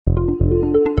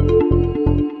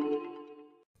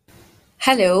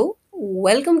Hello,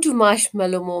 welcome to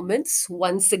Marshmallow Moments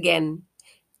once again.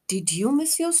 Did you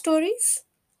miss your stories?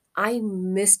 I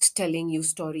missed telling you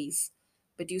stories.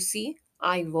 But you see,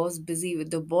 I was busy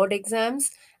with the board exams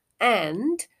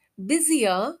and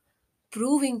busier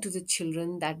proving to the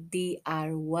children that they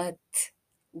are worth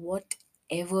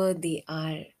whatever they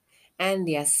are. And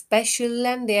they are special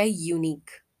and they are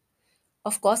unique.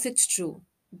 Of course, it's true.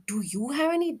 Do you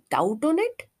have any doubt on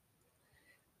it?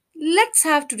 Let's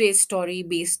have today's story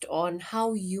based on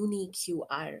how unique you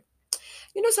are.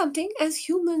 You know something, as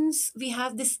humans, we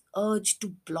have this urge to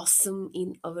blossom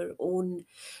in our own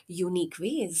unique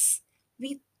ways.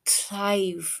 We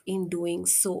thrive in doing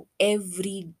so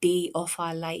every day of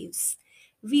our lives.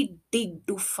 We dig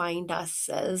to find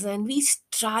ourselves and we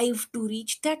strive to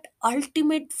reach that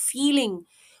ultimate feeling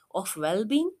of well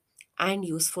being and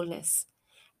usefulness.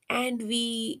 And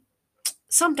we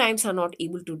sometimes are not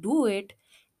able to do it.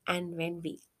 And when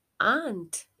we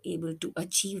aren't able to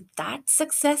achieve that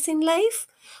success in life,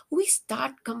 we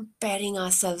start comparing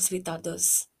ourselves with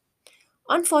others.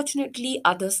 Unfortunately,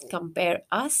 others compare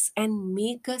us and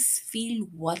make us feel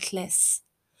worthless.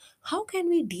 How can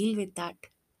we deal with that?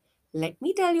 Let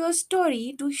me tell you a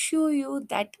story to show you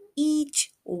that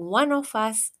each one of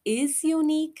us is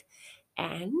unique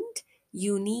and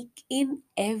unique in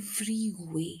every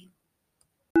way.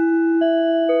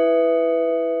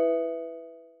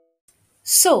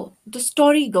 So, the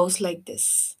story goes like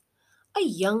this. A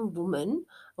young woman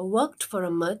worked for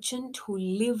a merchant who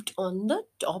lived on the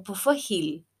top of a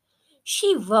hill.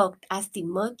 She worked as the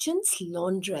merchant's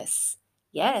laundress.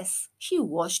 Yes, she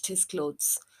washed his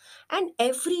clothes. And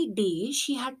every day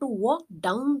she had to walk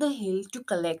down the hill to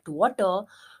collect water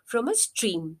from a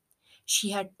stream.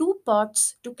 She had two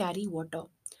pots to carry water,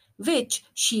 which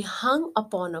she hung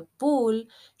upon a pole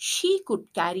she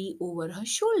could carry over her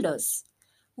shoulders.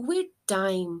 With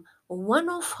time, one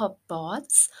of her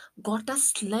pots got a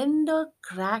slender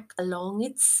crack along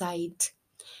its side.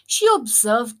 She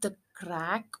observed the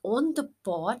crack on the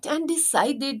pot and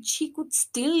decided she could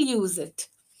still use it.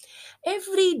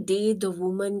 Every day, the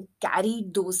woman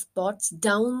carried those pots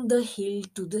down the hill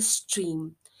to the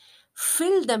stream,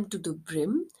 filled them to the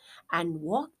brim, and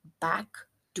walked back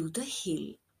to the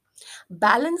hill,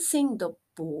 balancing the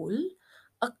pole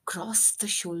across the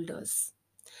shoulders.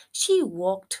 She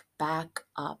walked back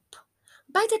up.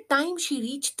 By the time she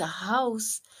reached the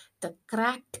house, the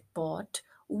cracked pot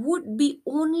would be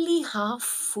only half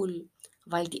full,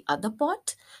 while the other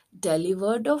pot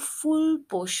delivered a full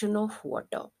portion of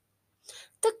water.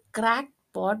 The cracked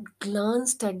pot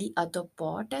glanced at the other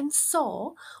pot and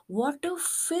saw water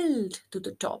filled to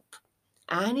the top,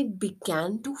 and it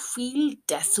began to feel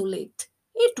desolate.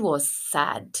 It was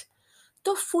sad.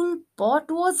 The full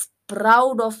pot was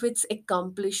proud of its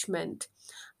accomplishment,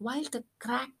 while the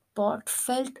cracked pot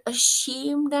felt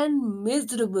ashamed and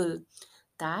miserable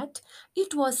that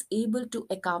it was able to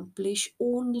accomplish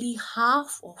only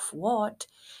half of what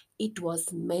it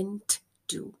was meant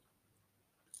to.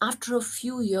 After a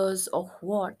few years of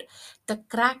what the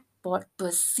cracked pot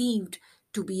perceived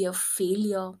to be a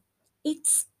failure, it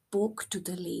spoke to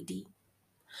the lady.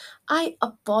 I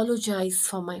apologize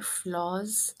for my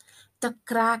flaws. The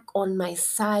crack on my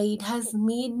side has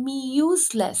made me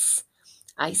useless.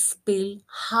 I spill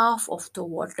half of the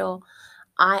water.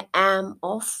 I am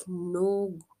of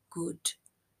no good,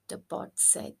 the pot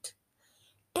said.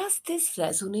 Does this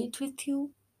resonate with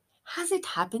you? Has it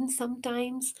happened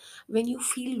sometimes when you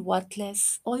feel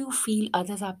worthless or you feel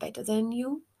others are better than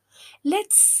you?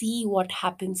 Let's see what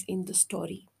happens in the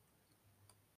story.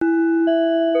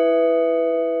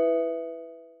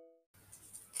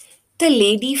 The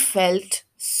lady felt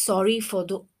sorry for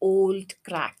the old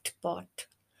cracked pot,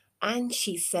 and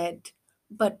she said,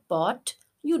 "But pot,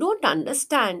 you don't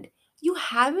understand. You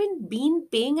haven't been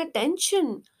paying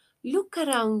attention. Look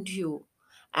around you."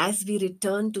 As we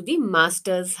return to the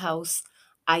master's house,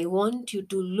 I want you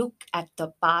to look at the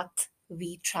path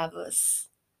we traverse.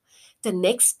 The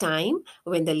next time,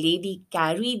 when the lady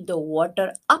carried the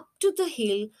water up to the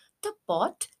hill, the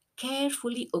pot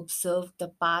carefully observed the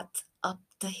path up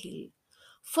the hill.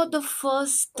 For the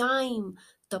first time,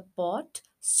 the pot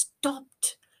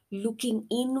stopped looking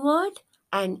inward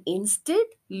and instead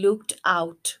looked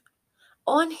out.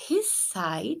 On his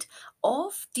side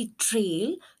of the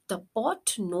trail, the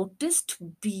pot noticed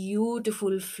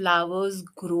beautiful flowers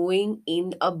growing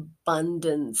in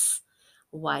abundance,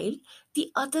 while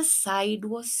the other side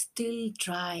was still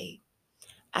dry.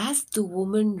 As the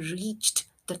woman reached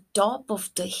the top of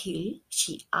the hill,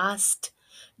 she asked,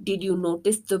 "Did you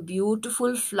notice the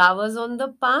beautiful flowers on the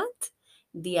path?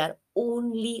 They are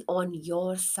only on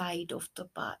your side of the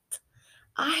path.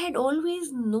 I had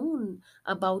always known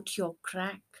about your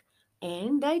crack,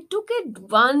 and I took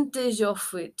advantage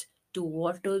of it to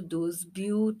water those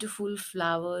beautiful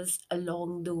flowers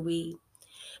along the way.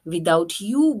 Without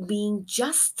you being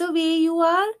just the way you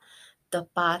are, the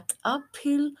path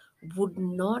uphill would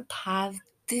not have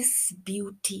this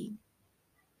beauty.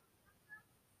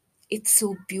 It's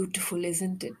so beautiful,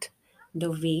 isn't it?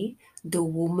 The way the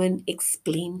woman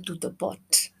explained to the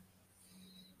pot.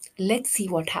 Let's see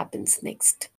what happens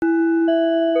next.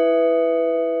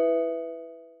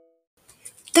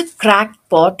 The cracked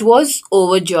pot was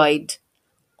overjoyed.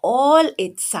 All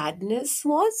its sadness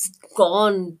was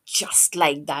gone just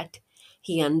like that.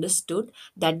 He understood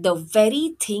that the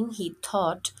very thing he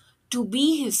thought to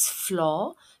be his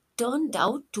flaw turned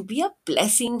out to be a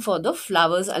blessing for the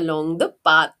flowers along the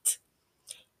path.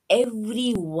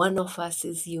 Every one of us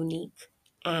is unique,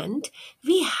 and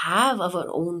we have our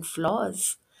own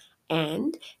flaws,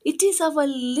 and it is our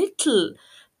little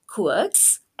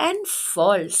quirks and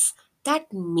faults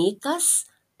that make us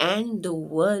and the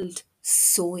world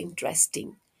so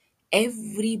interesting.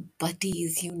 Everybody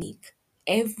is unique,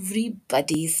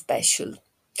 everybody is special.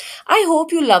 I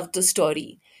hope you loved the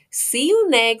story. See you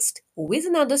next with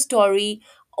another story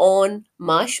on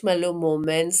Marshmallow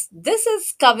Moments. This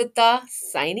is Kavita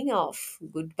signing off.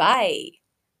 Goodbye.